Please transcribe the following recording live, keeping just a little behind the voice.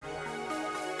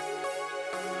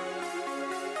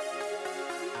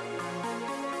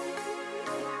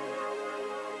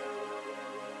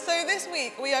this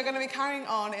week we are going to be carrying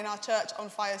on in our Church on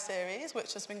Fire series,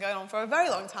 which has been going on for a very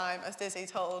long time, as Dizzy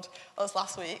told us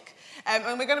last week.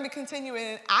 And we're going to be continuing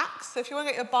in Acts. So if you want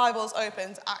to get your Bibles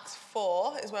open, Acts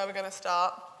 4 is where we're going to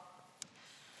start.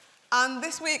 And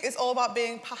this week is all about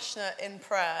being passionate in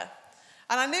prayer.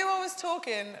 And I knew I was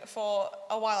talking for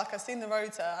a while, like I've seen the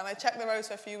rota, and I checked the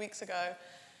rota a few weeks ago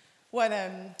when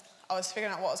I was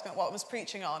figuring out what I was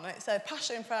preaching on, and it said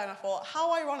passionate in prayer, and I thought,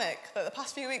 how ironic that the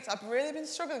past few weeks I've really been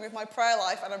struggling with my prayer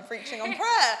life and I'm preaching on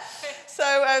prayer.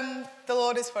 So the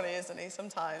Lord is funny, isn't he,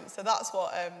 sometimes? So that's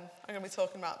what I'm going to be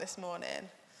talking about this morning.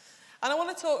 And I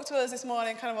want to talk to us this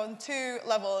morning kind of on two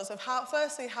levels of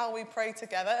firstly, how we pray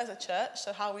together as a church,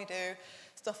 so how we do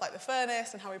stuff like the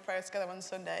furnace and how we pray together on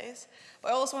Sundays. But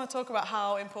I also want to talk about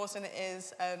how important it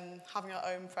is having our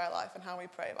own prayer life and how we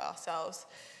pray by ourselves.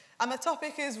 And the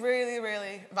topic is really,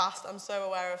 really vast. I'm so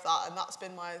aware of that, and that's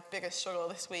been my biggest struggle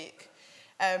this week.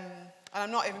 And I'm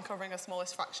not even covering a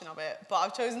smallest fraction of it, but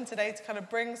I've chosen today to kind of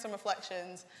bring some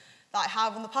reflections that I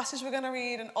have on the passage we're going to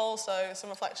read, and also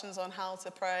some reflections on how to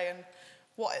pray and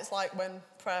what it's like when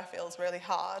prayer feels really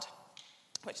hard,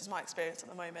 which is my experience at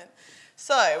the moment.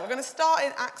 So we're going to start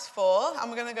in Acts 4, and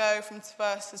we're going to go from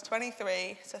verses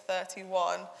 23 to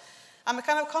 31. And the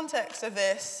kind of context of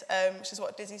this, which is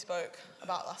what Dizzy spoke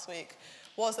about last week,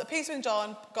 was that Peter and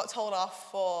John got told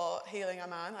off for healing a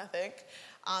man, I think,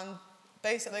 and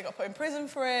basically they got put in prison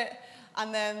for it.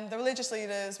 And then the religious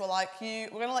leaders were like, we're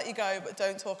going to let you go, but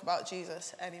don't talk about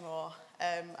Jesus anymore.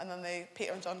 And then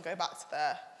Peter and John go back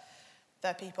to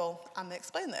their people, and they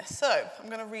explain this. So I'm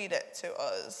going to read it to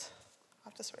us. I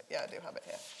do have it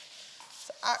here.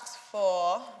 So Acts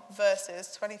 4,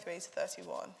 verses 23 to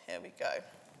 31. Here we go.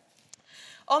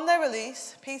 On their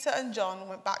release, Peter and John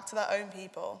went back to their own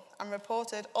people and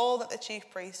reported all that the chief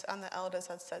priests and the elders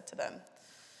had said to them.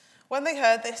 When they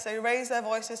heard this, they raised their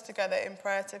voices together in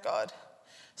prayer to God.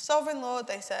 Sovereign Lord,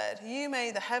 they said, you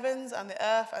made the heavens and the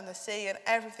earth and the sea and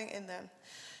everything in them.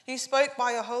 You spoke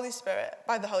by the Holy Spirit,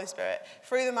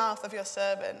 through the mouth of your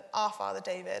servant, our father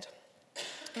David.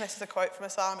 And this is a quote from a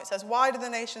psalm. It says, why do the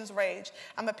nations rage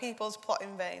and the peoples plot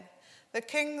in vain? The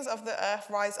kings of the earth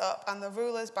rise up, and the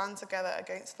rulers band together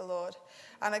against the Lord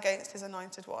and against his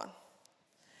anointed one.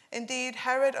 Indeed,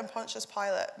 Herod and Pontius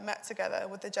Pilate met together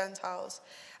with the Gentiles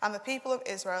and the people of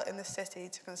Israel in the city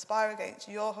to conspire against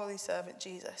your holy servant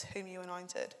Jesus, whom you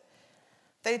anointed.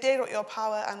 They did what your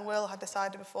power and will had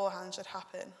decided beforehand should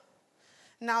happen.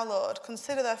 Now, Lord,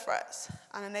 consider their threats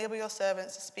and enable your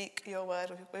servants to speak your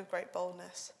word with great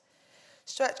boldness.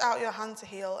 Stretch out your hand to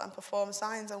heal and perform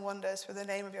signs and wonders through the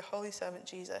name of your holy servant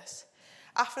Jesus.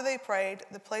 After they prayed,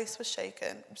 the place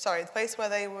where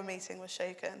they were meeting was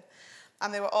shaken,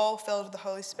 and they were all filled with the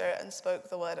Holy Spirit and spoke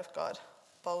the word of God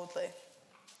boldly.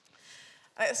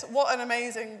 And what an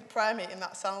amazing prayer meeting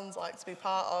that sounds like to be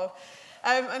part of.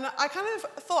 And I kind of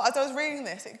thought, as I was reading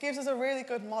this, it gives us a really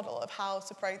good model of how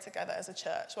to pray together as a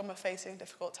church when we're facing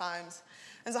difficult times.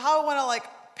 And so how I want to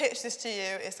pitch this to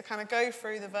you is to kind of go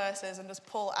through the verses and just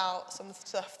pull out some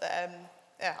stuff that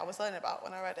I was learning about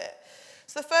when I read it.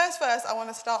 So the first verse I want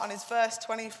to start on is verse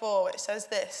 24, which says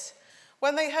this.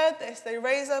 When they heard this, they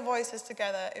raised their voices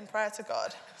together in prayer to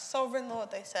God. Sovereign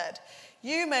Lord, they said,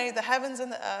 you made the heavens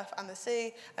and the earth and the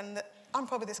sea, and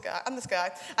the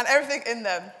sky, and everything in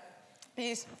them.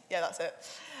 That's it.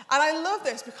 And I love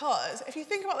this because if you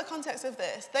think about the context of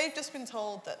this, they've just been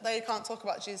told that they can't talk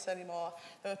about Jesus anymore.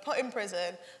 They were put in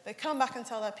prison. They come back and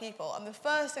tell their people. And the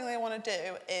first thing they want to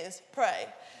do is pray.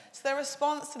 So their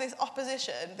response to this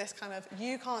opposition, this kind of,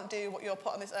 you can't do what you're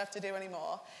put on this earth to do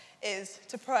anymore, is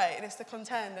to pray. It is to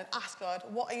contend and ask God,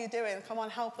 what are you doing? Come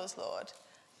on, help us, Lord.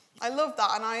 I love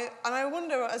that. And I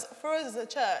wonder, for us as a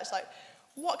church,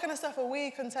 what kind of stuff are we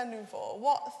contending for?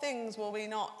 What things will we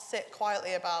not sit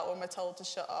quietly about when we're told to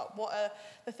shut up? What are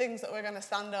the things that we're going to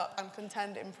stand up and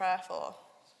contend in prayer for?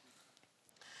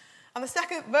 And the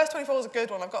second, verse 24 is a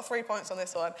good one. I've got 3 points on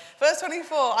this one. Verse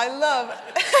 24, I love,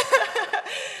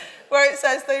 where it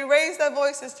says, they raised their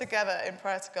voices together in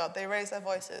prayer to God. They raised their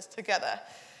voices together.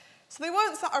 So they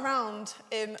weren't sat around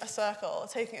in a circle,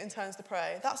 taking it in turns to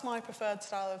pray. That's my preferred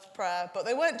style of prayer, but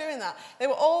they weren't doing that. They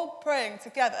were all praying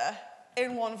together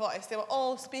in one voice. They were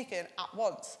all speaking at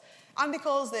once. Andy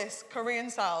calls this Korean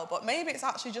style, but maybe it's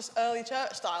actually just early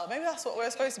church style. Maybe that's what we're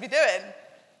supposed to be doing.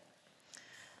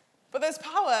 But there's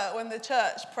power when the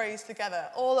church prays together,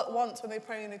 all at once when they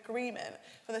pray in agreement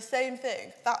for the same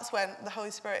thing. That's when the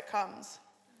Holy Spirit comes.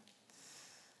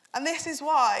 And this is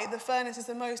why the furnace is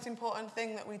the most important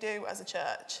thing that we do as a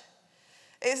church.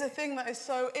 It is a thing that is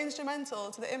so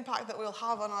instrumental to the impact that we'll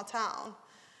have on our town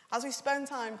as we spend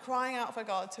time crying out for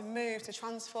God to move, to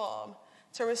transform,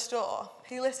 to restore.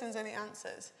 He listens and he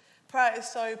answers. Prayer is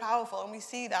so powerful, and we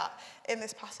see that in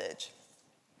this passage.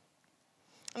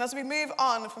 And as we move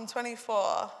on from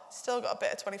 24, still got a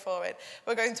bit of 24 in,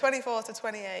 we're going 24 to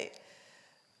 28.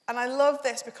 And I love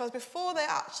this because before they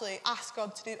actually ask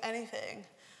God to do anything,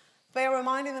 they are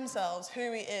reminding themselves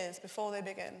who he is before they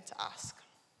begin to ask.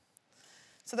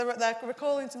 So they're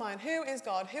recalling to mind, who is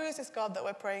God? Who is this God that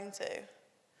we're praying to?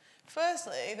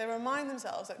 Firstly, they remind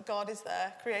themselves that God is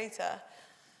their creator.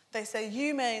 They say,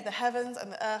 you made the heavens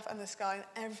and the earth and the sky and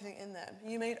everything in them.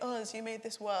 You made us, you made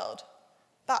this world.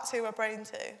 That's who we're praying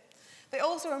to. They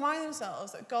also remind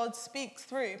themselves that God speaks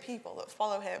through people that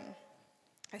follow him.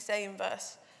 They say in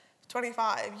verse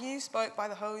 25, you spoke by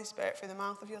the Holy Spirit through the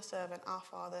mouth of your servant, our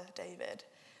father David.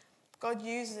 God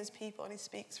uses his people and he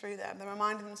speaks through them. They're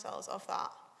reminding themselves of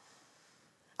that.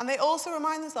 And they also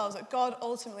remind themselves that God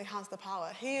ultimately has the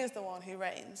power. He is the one who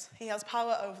reigns. He has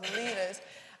power over the leaders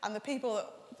and the people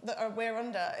that we're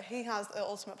under. He has the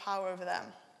ultimate power over them.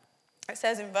 It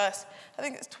says in verse, I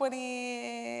think it's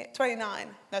 28.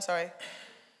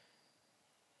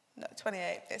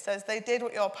 It says, they did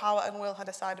what your power and will had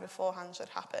decided beforehand should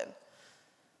happen.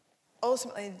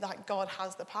 Ultimately, like, God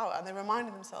has the power, and they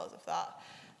reminded themselves of that.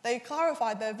 They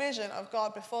clarified their vision of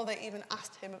God before they even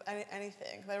asked him of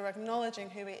anything. They were acknowledging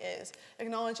who he is,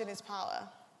 acknowledging his power.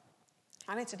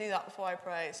 I need to do that before I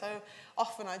pray. So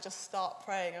often I just start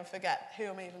praying and forget who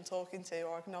I'm even talking to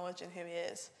or acknowledging who he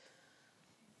is.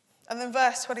 And then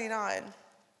verse 29,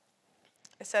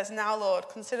 it says, now, Lord,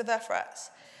 consider their threats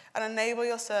and enable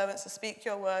your servants to speak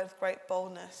your word with great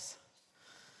boldness.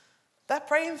 They're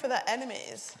praying for their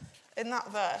enemies in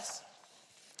that verse.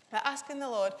 They're asking the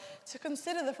Lord to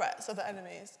consider the threats of the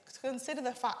enemies, to consider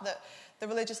the fact that the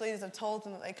religious leaders have told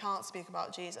them that they can't speak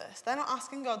about Jesus. They're not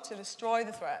asking God to destroy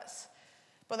the threats,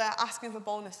 but they're asking for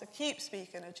boldness to keep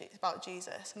speaking about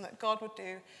Jesus and that God would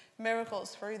do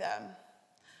miracles through them.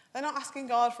 They're not asking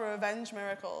God for revenge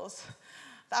miracles.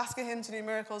 They're asking him to do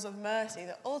miracles of mercy,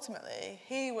 that ultimately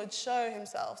he would show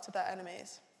himself to their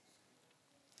enemies.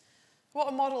 What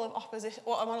a model of opposition,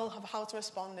 what a model of how to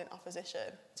respond in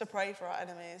opposition, to pray for our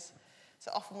enemies.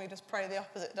 So often we just pray the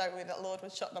opposite, don't we, that Lord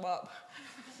would shut them up.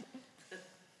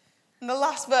 And the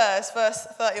last verse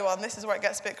 31, this is where it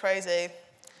gets a bit crazy.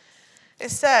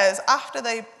 It says, after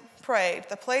they prayed,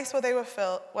 the place where they were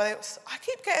filled,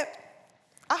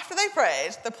 after they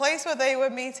prayed, the place where they were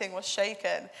meeting was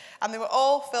shaken, and they were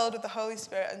all filled with the Holy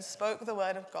Spirit and spoke the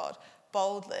word of God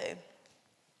boldly.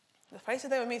 The place where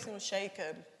they were meeting was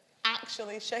shaken,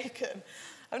 actually shaken.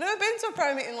 I've never been to a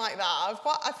prayer meeting like that.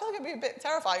 I feel like it'd be a bit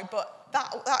terrifying, but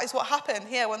that is what happened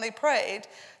here. When they prayed,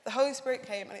 the Holy Spirit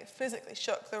came and it physically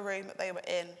shook the room that they were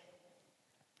in.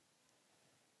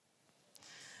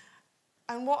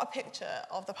 And what a picture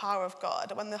of the power of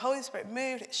God. When the Holy Spirit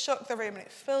moved, it shook the room and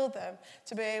it filled them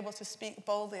to be able to speak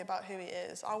boldly about who he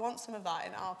is. I want some of that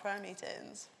in our prayer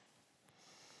meetings.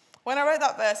 When I wrote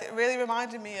that verse, it really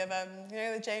reminded me of,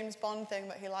 the James Bond thing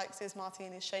that he likes his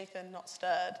martinis shaken, not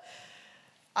stirred.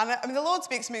 And the Lord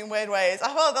speaks to me in weird ways.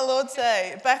 I felt the Lord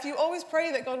say, Beth, you always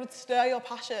pray that God would stir your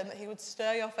passion, that he would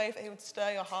stir your faith, that he would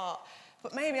stir your heart.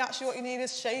 But maybe actually what you need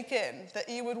is shaken, that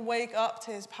you would wake up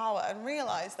to his power and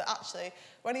realize that actually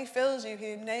when he fills you,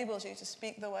 he enables you to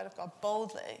speak the word of God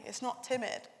boldly. It's not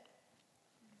timid.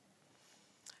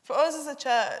 For us as a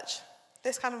church,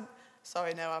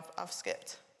 I've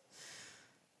skipped.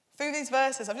 Through these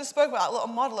verses, I've just spoken about a little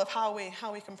model of how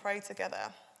we can pray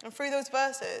together. And through those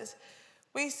verses,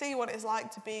 we see what it's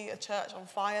like to be a church on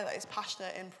fire that is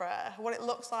passionate in prayer, what it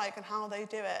looks like and how they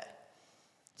do it.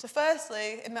 So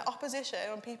firstly, in their opposition,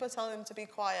 when people tell them to be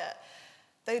quiet,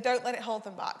 they don't let it hold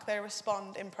them back. They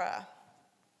respond in prayer.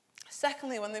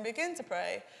 Secondly, when they begin to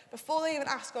pray, before they even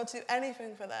ask God to do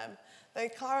anything for them, they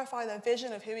clarify their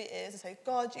vision of who he is and say,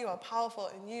 God, you are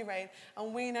powerful and you reign,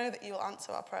 and we know that you will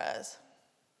answer our prayers.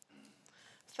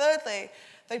 Thirdly,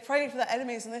 they pray for their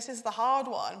enemies, and this is the hard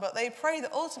one, but they pray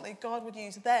that ultimately God would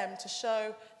use them to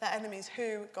show their enemies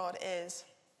who God is.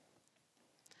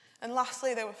 And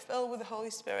lastly, they were filled with the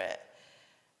Holy Spirit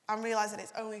and realized that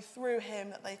it's only through him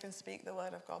that they can speak the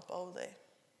word of God boldly.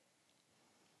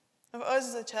 And for us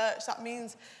as a church, that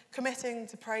means committing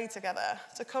to pray together,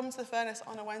 to come to the furnace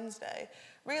on a Wednesday,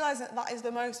 realizing that is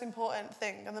the most important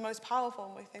thing and the most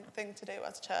powerful thing to do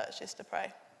as a church is to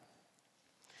pray.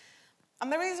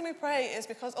 And the reason we pray is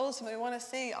because ultimately we want to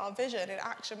see our vision in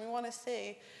action. We want to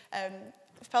see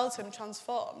Feltham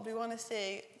transformed. We want to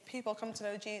see people come to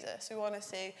know Jesus. We want to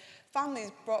see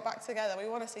families brought back together. We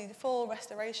want to see full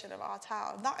restoration of our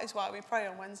town. That is why we pray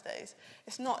on Wednesdays.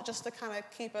 It's not just to kind of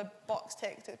keep a box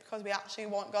ticked, it's because we actually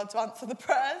want God to answer the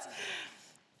prayers.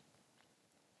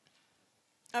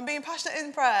 And being passionate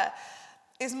in prayer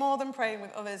is more than praying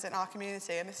with others in our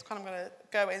community. And this is kind of going to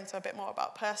go into a bit more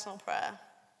about personal prayer.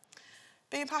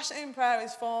 Being passionate in prayer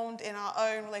is formed in our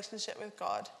own relationship with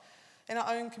God, in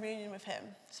our own communion with him,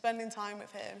 spending time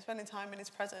with him, spending time in his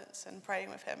presence and praying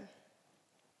with him.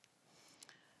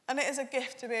 And it is a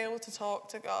gift to be able to talk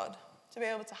to God, to be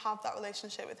able to have that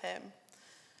relationship with him.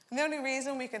 And the only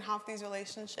reason we can have these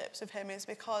relationships with him is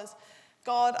because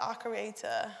God, our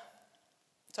creator,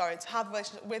 to have a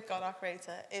relationship with God, our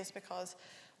creator, is because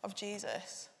of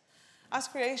Jesus. As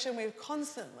creation, we've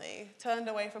constantly turned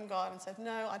away from God and said,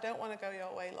 no, I don't want to go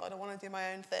your way, Lord. I want to do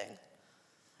my own thing.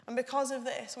 And because of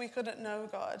this, we couldn't know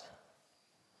God.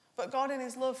 But God, in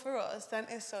his love for us, sent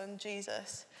his son,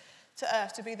 Jesus, to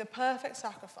earth to be the perfect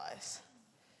sacrifice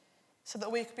so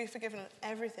that we could be forgiven of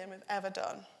everything we've ever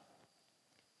done.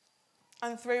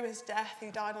 And through his death,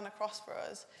 he died on a cross for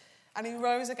us. And he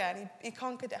rose again. He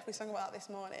conquered death. We sang about that this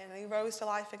morning. And he rose to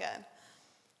life again.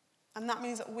 And that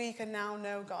means that we can now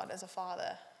know God as a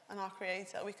father and our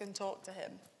creator. We can talk to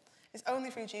him. It's only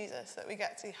through Jesus that we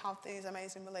get to have these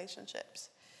amazing relationships.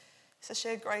 It's the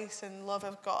sheer grace and love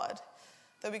of God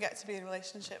that we get to be in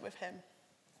relationship with him.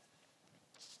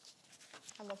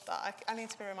 I love that. I need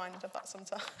to be reminded of that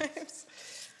sometimes.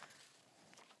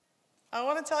 I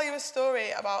want to tell you a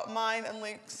story about mine and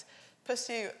Luke's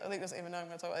pursuit. Luke doesn't even know I'm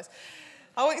going to talk about this.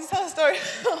 I want you to tell a story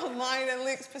of mine and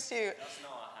Luke's pursuit. That's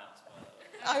not our house,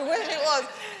 by the way. I wish it was.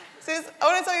 So I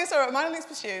want to tell you a story about mine and Luke's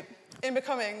pursuit in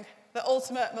becoming the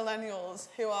ultimate millennials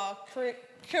who are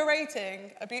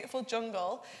curating a beautiful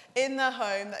jungle in their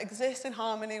home that exists in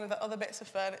harmony with the other bits of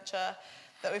furniture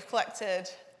that we've collected.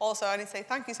 Also, I need to say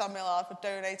thank you, Sam Millard, for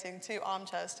donating 2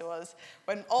 armchairs to us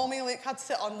when all me and Luke had to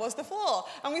sit on was the floor.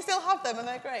 And we still have them, and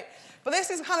they're great. But this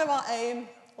is kind of our aim.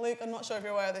 Luke, I'm not sure if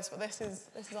you're aware of this, but this is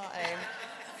our aim.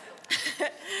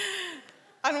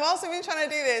 And whilst we've been trying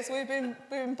to do this, we've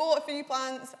been bought a few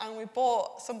plants, and we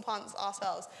bought some plants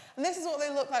ourselves. And this is what they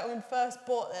look like when we first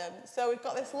bought them. So we've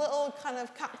got this little kind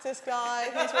of cactus guy.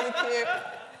 He's really cute.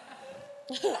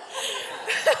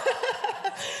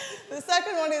 The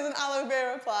second one is an aloe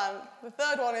vera plant. The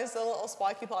third one is a little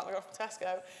spiky plant we got from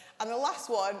Tesco. And the last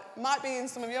one might be in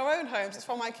some of your own homes. It's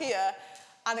from IKEA,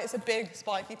 and it's a big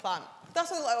spiky plant. That's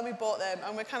what it looked like when we bought them,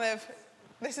 and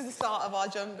this is the start of our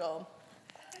jungle.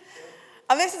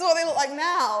 And this is what they look like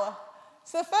now.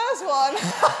 So the first one,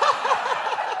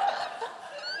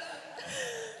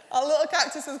 our little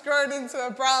cactus has grown into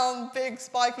a brown, big,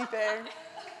 spiky thing.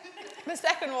 The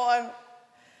second one,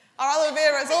 our aloe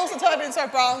vera has also turned into a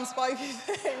brown, spiky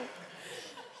thing.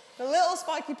 The little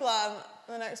spiky plant,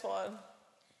 the next one,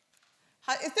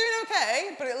 it's doing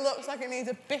okay, but it looks like it needs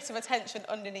a bit of attention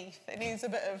underneath. It needs a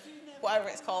bit of whatever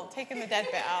it's called, taking the dead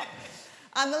bit out.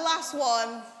 And the last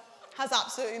one has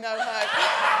absolutely no hope.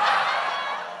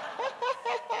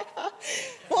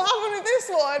 What happened with this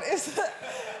one is that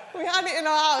we had it in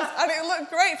our house, and it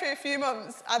looked great for a few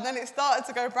months, and then it started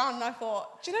to go brown, and I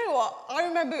thought, do you know what? I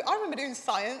remember doing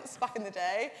science back in the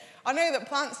day. I know that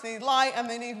plants need light and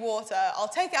they need water. I'll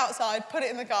take it outside, put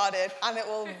it in the garden, and it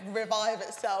will revive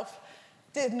itself.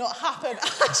 Did not happen,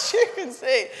 as you can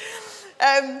see.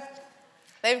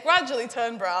 They've gradually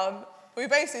turned brown. We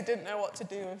basically didn't know what to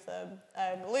do with them.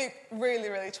 Luke really,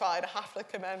 really tried. I have to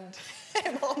commend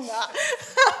him on that.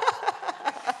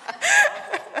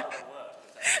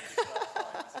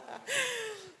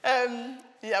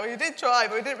 Yeah, we did try,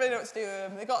 but we didn't really know what to do with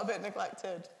them. They got a bit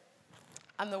neglected.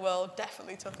 And the world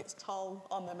definitely took its toll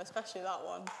on them, especially that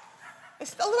one.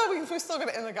 Although we've still got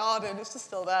it in the garden, it's just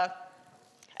still there.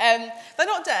 They're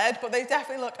not dead, but they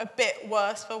definitely look a bit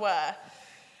worse for wear.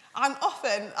 And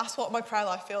often, that's what my prayer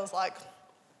life feels like.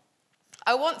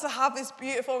 I want to have this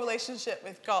beautiful relationship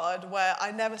with God where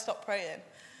I never stop praying.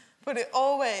 But it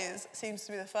always seems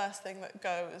to be the first thing that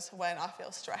goes when I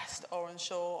feel stressed or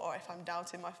unsure or if I'm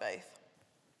doubting my faith.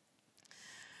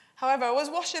 However, I was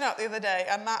washing up the other day,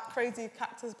 and that crazy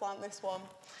cactus plant, this one,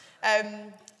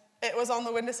 it was on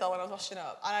the windowsill when I was washing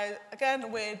up. And I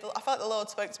felt like the Lord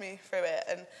spoke to me through it.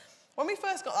 And when we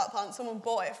first got that plant, someone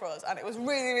bought it for us, and it was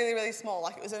really, really, really small.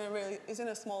 Like it was in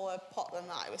a smaller pot than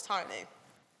that. It was tiny.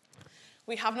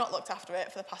 We have not looked after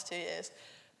it for the past 2 years,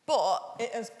 but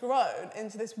it has grown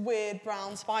into this weird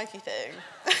brown spiky thing.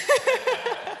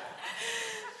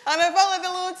 And I felt like the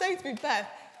Lord saying to me, Beth,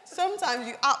 sometimes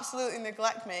you absolutely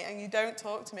neglect me, and you don't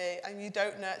talk to me, and you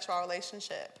don't nurture our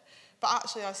relationship. But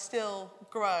actually, I still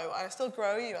grow, and I still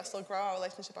grow you. I still grow our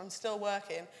relationship. I'm still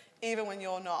working, even when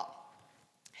you're not.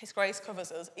 His grace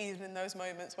covers us, even in those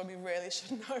moments when we really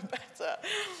should know better.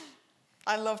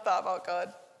 I love that about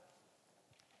God.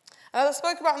 And as I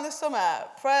spoke about in the summer,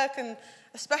 prayer can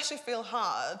especially feel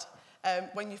hard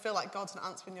when you feel like God's not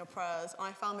answering your prayers. And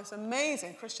I found this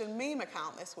amazing Christian meme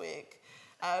account this week,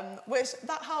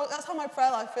 that's how my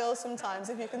prayer life feels sometimes,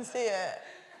 if you can see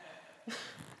it.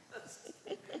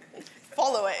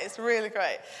 Follow it, it's really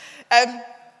great.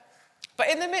 But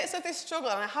in the midst of this struggle,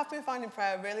 and I have been finding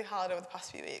prayer really hard over the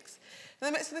past few weeks, in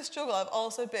the midst of this struggle, I've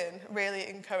also been really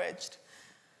encouraged.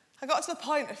 I got to the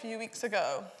point a few weeks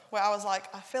ago where I was like,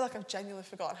 I feel like I've genuinely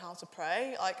forgotten how to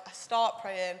pray. Like, I start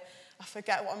praying, I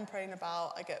forget what I'm praying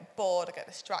about, I get bored, I get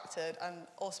distracted, and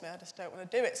ultimately I just don't want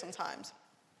to do it sometimes.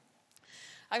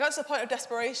 I got to the point of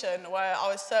desperation where I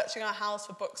was searching our house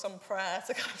for books on prayer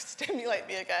to kind of stimulate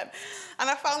me again. And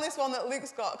I found this one that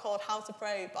Luke's got called How to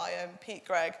Pray by Pete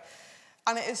Greig.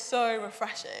 And it is so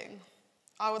refreshing.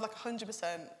 I would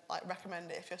 100% recommend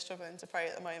it if you're struggling to pray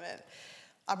at the moment.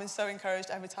 I've been so encouraged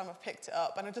every time I've picked it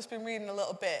up, and I've just been reading a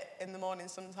little bit in the morning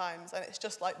sometimes, and it's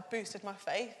just boosted my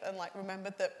faith and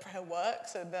remembered that prayer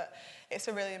works and that it's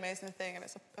a really amazing thing and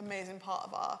it's an amazing part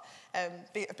of our of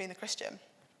being a Christian.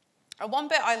 And one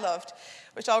bit I loved,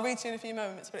 which I'll read to you in a few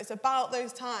moments, but it's about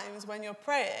those times when you're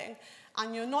praying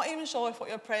and you're not even sure if what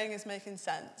you're praying is making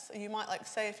sense. You might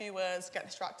say a few words, get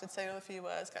distracted, say another few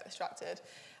words, get distracted.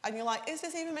 And you're like, is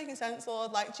this even making sense,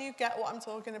 Lord? Do you get what I'm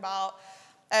talking about?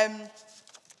 And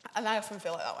I often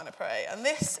feel like that when I pray. And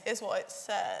this is what it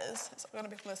says. It's going to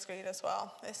be from the screen as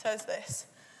well. It says this: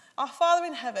 Our Father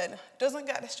in heaven doesn't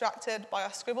get distracted by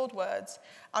our scribbled words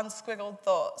and squiggled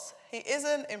thoughts. He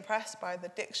isn't impressed by the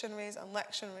dictionaries and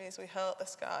lectionaries we hurl at the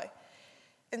sky.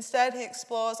 Instead, he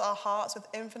explores our hearts with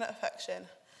infinite affection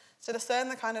to discern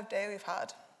the kind of day we've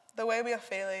had, the way we are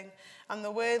feeling, and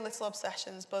the weird little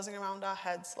obsessions buzzing around our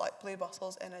heads like blue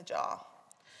bottles in a jar.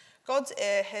 God's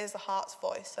ear hears the heart's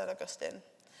voice, said Augustine.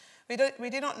 We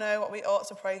do not know what we ought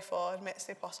to pray for, admits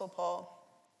the Apostle Paul.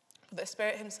 But the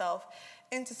Spirit himself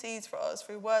intercedes for us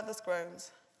through wordless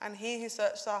groans, and he who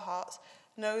searches our hearts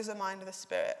knows the mind of the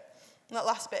Spirit. And that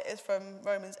last bit is from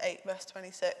Romans 8, verse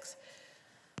 26.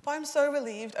 But I'm so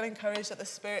relieved and encouraged that the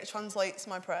Spirit translates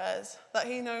my prayers, that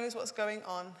he knows what's going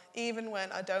on, even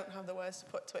when I don't have the words to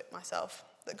put to it myself,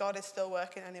 that God is still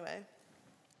working anyway.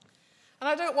 And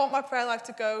I don't want my prayer life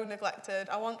to go neglected.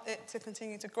 I want it to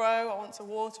continue to grow. I want to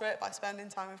water it by spending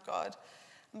time with God,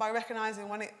 and by recognizing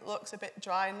when it looks a bit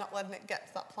dry and not letting it get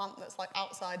to that plant that's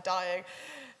outside dying,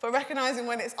 but recognizing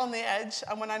when it's on the edge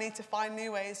and when I need to find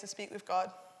new ways to speak with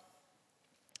God.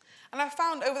 And I've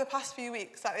found over the past few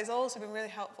weeks that it's also been really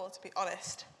helpful to be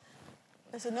honest.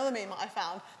 There's another meme that I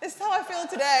found. This is how I feel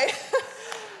today.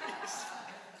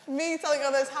 Me telling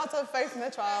others how to have faith in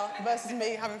their trial versus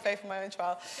me having faith in my own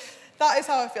trial. That is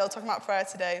how I feel talking about prayer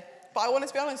today. But I wanted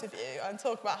to be honest with you and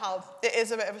talk about how it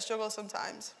is a bit of a struggle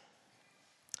sometimes.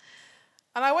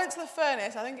 And I went to the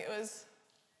furnace, I think it was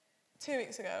 2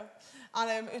 weeks ago,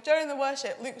 and during the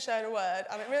worship, Luke shared a word,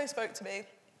 and it really spoke to me.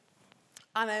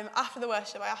 And after the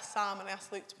worship, I asked Sam and I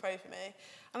asked Luke to pray for me.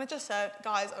 And I just said,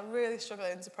 guys, I'm really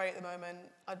struggling to pray at the moment.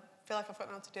 I feel like I've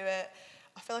forgotten how to do it.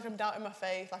 I feel like I'm doubting my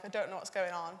faith, I don't know what's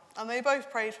going on. And they both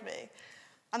prayed for me.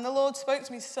 And the Lord spoke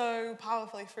to me so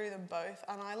powerfully through them both.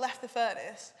 And I left the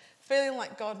furnace feeling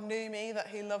like God knew me, that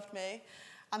he loved me,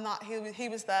 and that he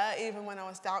was there even when I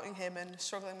was doubting him and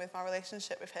struggling with my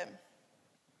relationship with him.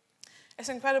 It's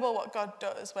incredible what God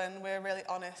does when we're really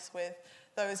honest with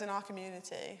those in our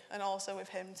community and also with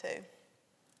him too.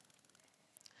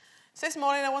 So this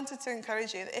morning I wanted to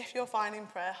encourage you that if you're finding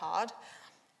prayer hard,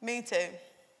 me too.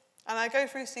 And I go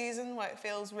through seasons where it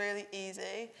feels really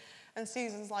easy and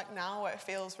seasons like now where it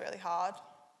feels really hard.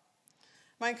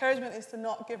 My encouragement is to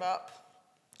not give up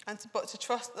but to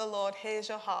trust that the Lord hears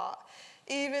your heart,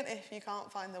 even if you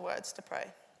can't find the words to pray.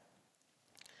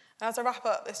 And as I wrap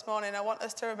up this morning, I want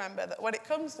us to remember that when it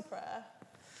comes to prayer,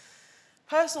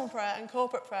 personal prayer and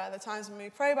corporate prayer, the times when we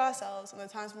pray by ourselves and the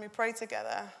times when we pray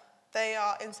together, they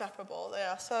are inseparable. They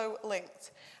are so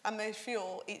linked and they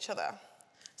fuel each other.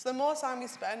 So the more time we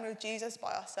spend with Jesus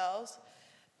by ourselves,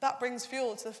 that brings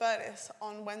fuel to the furnace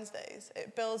on Wednesdays.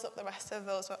 It builds up the rest of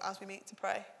those as we meet to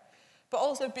pray. But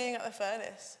also being at the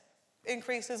furnace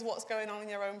increases what's going on in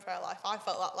your own prayer life. I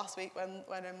felt that last week when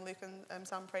Luke and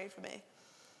Sam prayed for me.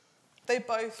 They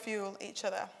both fuel each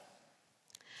other.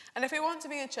 And if we want to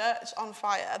be a church on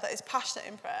fire that is passionate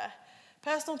in prayer,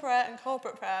 personal prayer and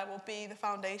corporate prayer will be the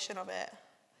foundation of it.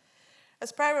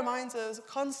 As prayer reminds us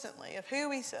constantly of who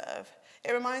we serve,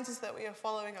 it reminds us that we are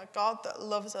following a God that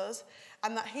loves us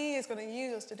and that he is going to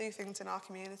use us to do things in our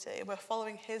community. We're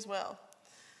following his will.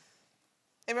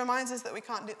 It reminds us that we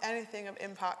can't do anything of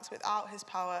impact without his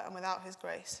power and without his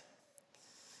grace.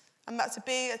 And that to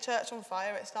be a church on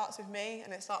fire, it starts with me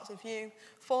and it starts with you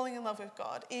falling in love with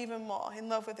God, even more in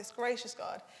love with this gracious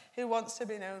God who wants to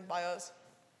be known by us.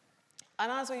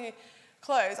 And as we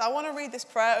close, I want to read this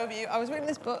prayer over you. I was reading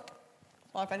this book.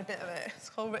 Well, I've read a bit of it.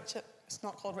 It's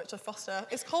not called Richard Foster.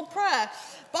 It's called Prayer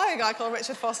by a guy called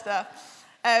Richard Foster.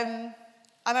 And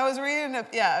I was reading a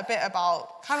bit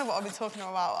about kind of what I've been talking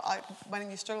about, like when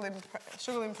you struggle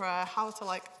in prayer, how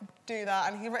to do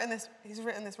that. And he's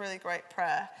written this really great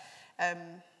prayer.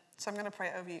 So I'm going to pray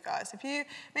it over you guys.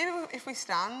 If we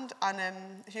stand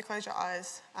and if you close your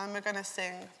eyes, and we're going to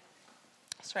sing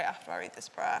straight after I read this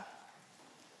prayer.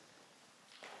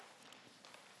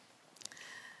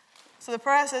 So the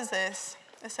prayer says this.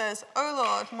 It says, "O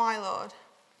Lord, my Lord,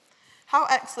 how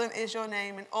excellent is your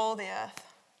name in all the earth.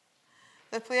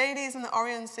 The Pleiades and the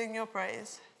Orion sing your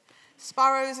praise.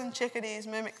 Sparrows and chickadees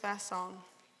mimic their song.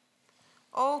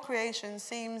 All creation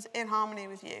seems in harmony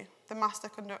with you, the master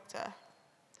conductor.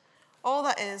 All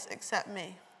that is except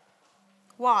me.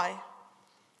 Why?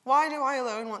 Why do I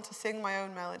alone want to sing my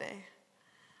own melody?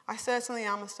 I certainly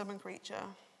am a stubborn creature.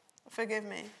 Forgive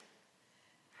me.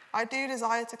 I do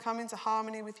desire to come into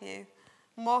harmony with you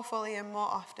more fully and more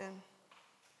often.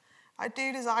 I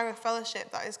do desire a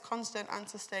fellowship that is constant and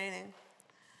sustaining.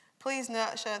 Please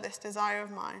nurture this desire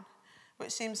of mine,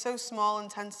 which seems so small and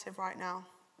tentative right now.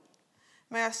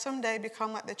 May I someday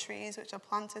become like the trees which are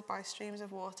planted by streams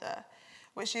of water,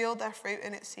 which yield their fruit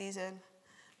in its season,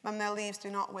 and their leaves do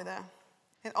not wither.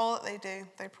 In all that they do,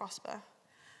 they prosper.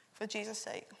 For Jesus'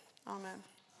 sake, amen."